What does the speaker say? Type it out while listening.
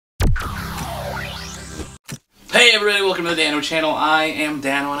Hey everybody, welcome to the Dano channel. I am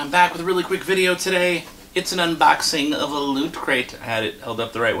Dano and I'm back with a really quick video today. It's an unboxing of a Loot Crate. I had it held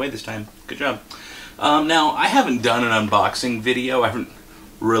up the right way this time. Good job. Now, I haven't done an unboxing video. I haven't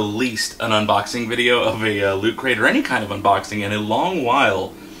released an unboxing video of a Loot Crate or any kind of unboxing in a long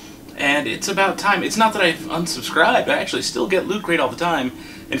while. And it's about time. It's not that I've unsubscribed. I actually still get Loot Crate all the time.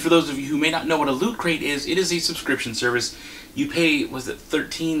 And for those of you who may not know what a Loot Crate is, it is a subscription service. You pay, was it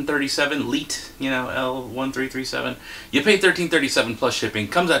 $13.37 LEET, you know, L1337. You pay $13.37 plus shipping.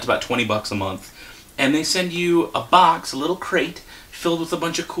 Comes out to about $20 a month. And they send you a box, a little crate, filled with a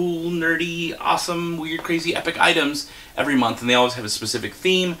bunch of cool, nerdy, awesome, weird, crazy, epic items every month. And they always have a specific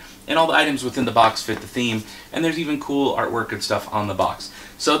theme, and all the items within the box fit the theme. And there's even cool artwork and stuff on the box.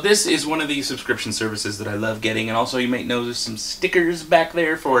 So this is one of the subscription services that I love getting. And also you might notice some stickers back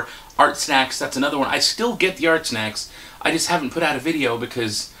there for art snacks. That's another one. I still get the art snacks. I just haven't put out a video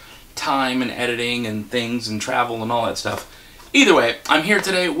because time and editing and things and travel and all that stuff. Either way, I'm here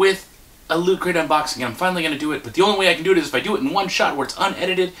today with a Loot Crate unboxing, and I'm finally going to do it, but the only way I can do it is if I do it in one shot where it's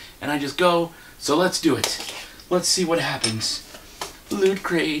unedited and I just go. So let's do it. Let's see what happens. Loot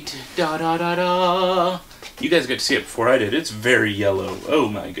Crate, da da da da. You guys got to see it before I did. It's very yellow. Oh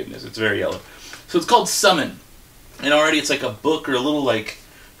my goodness, it's very yellow. So it's called Summon, and already it's like a book or a little like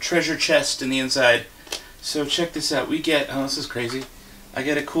treasure chest in the inside. So check this out. We get, oh, this is crazy. I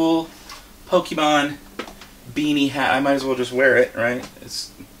get a cool Pokemon beanie hat. I might as well just wear it, right?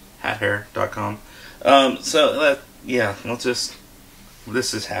 It's hathair.com. Yeah, let's just,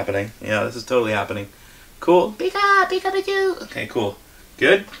 this is happening. Yeah, this is totally happening. Cool. Pika, Pika, Pika. Okay, cool.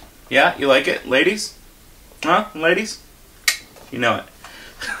 Good? Yeah, you like it? Ladies? Huh? Ladies? You know it.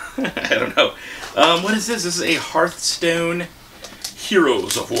 I don't know. What is this? This is a Hearthstone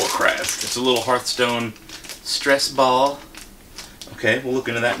Heroes of Warcraft. It's a little Hearthstone stress ball. Okay, we'll look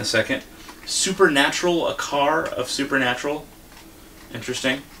into that in a second. Supernatural, a car of Supernatural.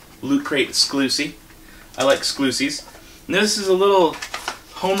 Interesting. Loot Crate exclusive. I like exclusives. And this is a little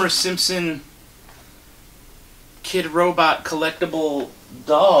Homer Simpson Kid Robot collectible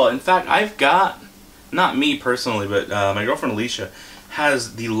doll. In fact, I've got, not me personally, but my girlfriend Alicia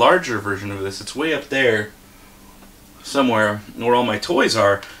has the larger version of this. It's way up there somewhere where all my toys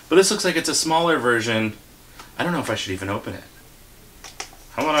are, but this looks like it's a smaller version. I don't know if I should even open it.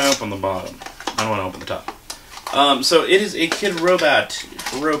 How about I open the bottom? I don't want to open the top. So it is a Kid Robot.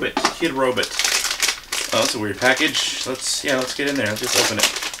 Kid Robot. Oh, that's a weird package. Let's get in there. Let's just open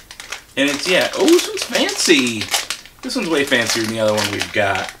it. And it's, yeah, oh, this one's fancy. This one's way fancier than the other one we've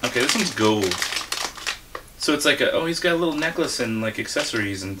got. Okay, this one's gold. So it's like a, oh, he's got a little necklace and like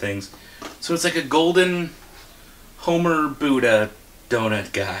accessories and things. So it's like a golden Homer Buddha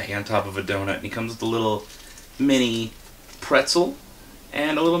donut guy on top of a donut. And he comes with a little mini pretzel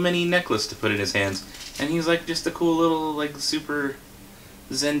and a little mini necklace to put in his hands. And he's like just a cool little like super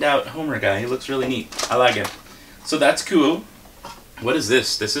zenned out Homer guy. He looks really neat. I like it. So that's cool. What is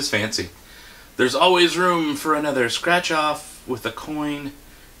this? This is fancy. There's always room for another. Scratch off with a coin.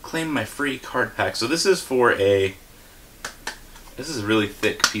 Claim my free card pack. So this is for a, this is a really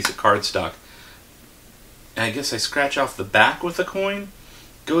thick piece of cardstock. And I guess I scratch off the back with a coin.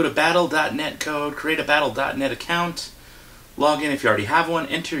 Go to battle.net code, create a battle.net account, log in if you already have one,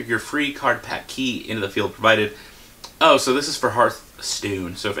 enter your free card pack key into the field provided. Oh, so this is for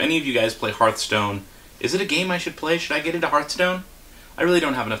Hearthstone. So if any of you guys play Hearthstone, is it a game I should play? Should I get into Hearthstone? I really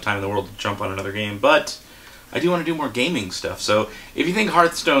don't have enough time in the world to jump on another game, but I do want to do more gaming stuff. So if you think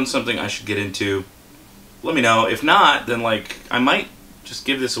Hearthstone's something I should get into, let me know. If not, then like I might just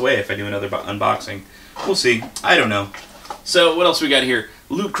give this away if I do another unboxing. We'll see. I don't know. So what else we got here?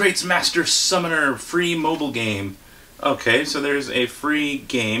 Loot Crate's Master Summoner free mobile game. Okay, so there's a free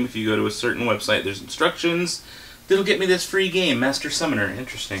game. If you go to a certain website, there's instructions that'll get me this free game, Master Summoner.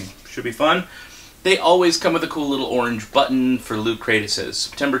 Interesting. Should be fun. They always come with a cool little orange button for Loot Crate. It says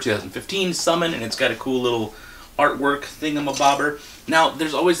September 2015 Summon, and it's got a cool little artwork thingamabobber. Now,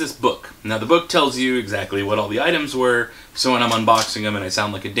 there's always this book. Now, the book tells you exactly what all the items were, so when I'm unboxing them and I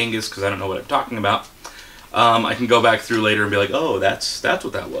sound like a dingus because I don't know what I'm talking about, I can go back through later and be like, oh, that's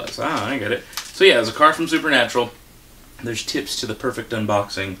what that was. Ah, I get it. So yeah, there's a card from Supernatural. There's tips to the perfect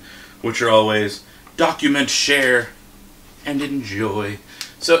unboxing, which are always document, share, and enjoy.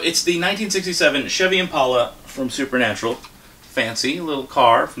 So it's the 1967 Chevy Impala from Supernatural. Fancy little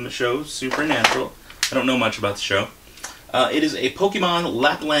car from the show Supernatural. I don't know much about the show. It is a Pokemon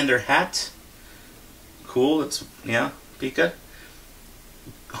Laplander hat. Cool, it's, yeah, Pika.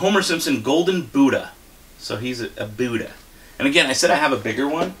 Homer Simpson Golden Buddha. So he's a Buddha. And again, I said I have a bigger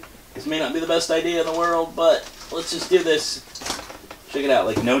one. This may not be the best idea in the world, but let's just do this. Check it out,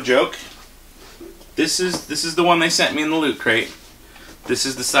 like no joke. This is the one they sent me in the Loot Crate. This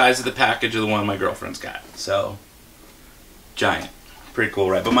is the size of the package of the one my girlfriend's got. So, giant. Pretty cool,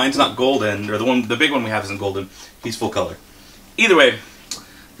 right? But mine's not golden, or the big one we have isn't golden. He's full color. Either way,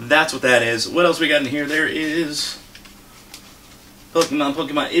 that's what that is. What else we got in here? There is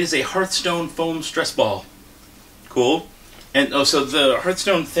Pokemon. It is a Hearthstone foam stress ball. Cool. And oh, so the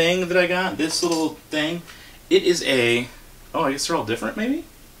Hearthstone thing that I got, this little thing, it is a, oh, I guess they're all different, maybe?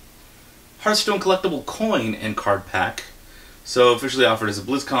 Hearthstone collectible coin and card pack. So officially offered as a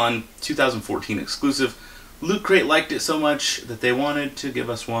BlizzCon 2014 exclusive. Loot Crate liked it so much that they wanted to give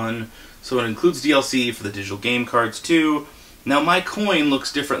us one. So it includes DLC for the digital game cards too. Now my coin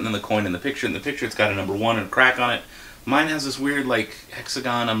looks different than the coin in the picture. In the picture it's got a number 1 and a crack on it. Mine has this weird like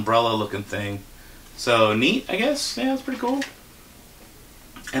hexagon umbrella looking thing. So neat, I guess. Yeah, it's pretty cool.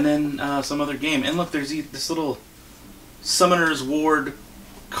 And then some other game. And look, there's this little Summoner's Ward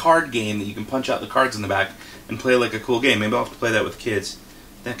card game that you can punch out the cards in the back and play like a cool game. Maybe I'll have to play that with kids.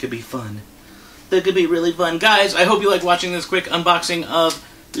 That could be fun. That could be really fun. Guys, I hope you like watching this quick unboxing of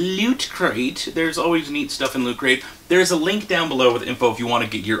Loot Crate. There's always neat stuff in Loot Crate. There's a link down below with info if you want to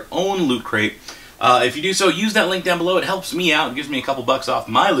get your own Loot Crate. If you do so, use that link down below. It helps me out. It gives me a couple bucks off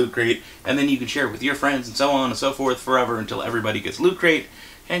my Loot Crate, and then you can share it with your friends and so on and so forth forever until everybody gets Loot Crate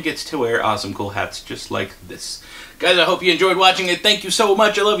and gets to wear awesome cool hats just like this. Guys, I hope you enjoyed watching it. Thank you so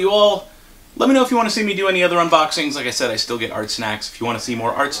much. I love you all. Let me know if you want to see me do any other unboxings. Like I said, I still get Art Snacks. If you want to see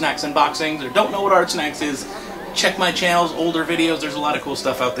more Art Snacks unboxings or don't know what Art Snacks is, check my channel's older videos. There's a lot of cool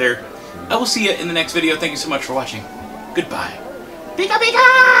stuff out there. I will see you in the next video. Thank you so much for watching. Goodbye. Pika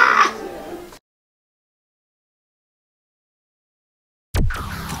Pika!